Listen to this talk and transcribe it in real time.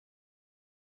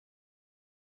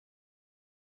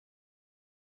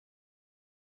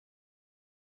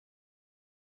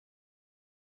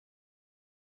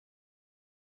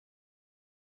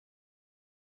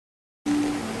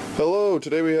Hello,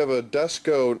 today we have a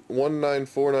Desco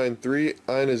 19493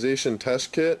 Ionization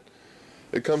Test Kit.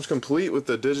 It comes complete with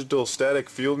the digital static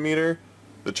field meter,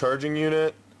 the charging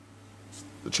unit,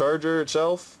 the charger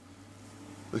itself.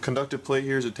 The conductive plate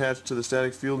here is attached to the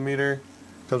static field meter.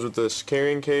 Comes with this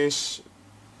carrying case,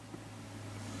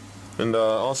 and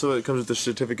also it comes with the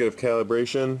certificate of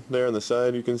calibration there on the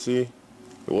side. You can see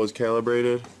it was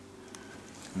calibrated.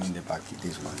 And in the back of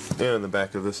this one. And in the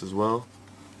back of this as well.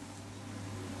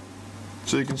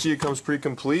 So you can see it comes pretty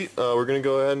complete. We're going to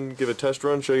go ahead and give a test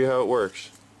run, show you how it works.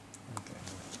 Okay.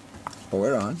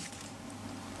 Power on,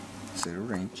 0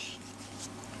 range,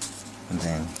 and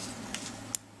then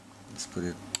let's put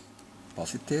it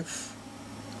positive.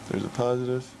 There's a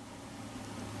positive.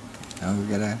 Now we're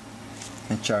gonna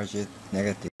charge it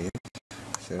negative,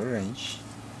 0 range,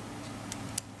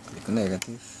 click on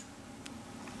negative,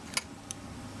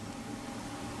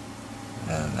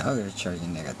 and now we're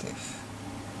charging negative.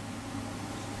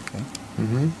 Okay.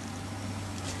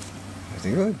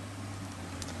 Very good.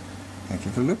 Thank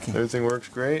you for looking. Everything works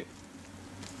great.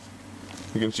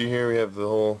 You can see here we have the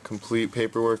whole complete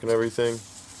paperwork and everything.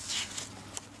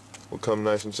 Will come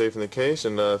nice and safe in the case,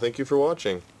 and thank you for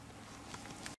watching.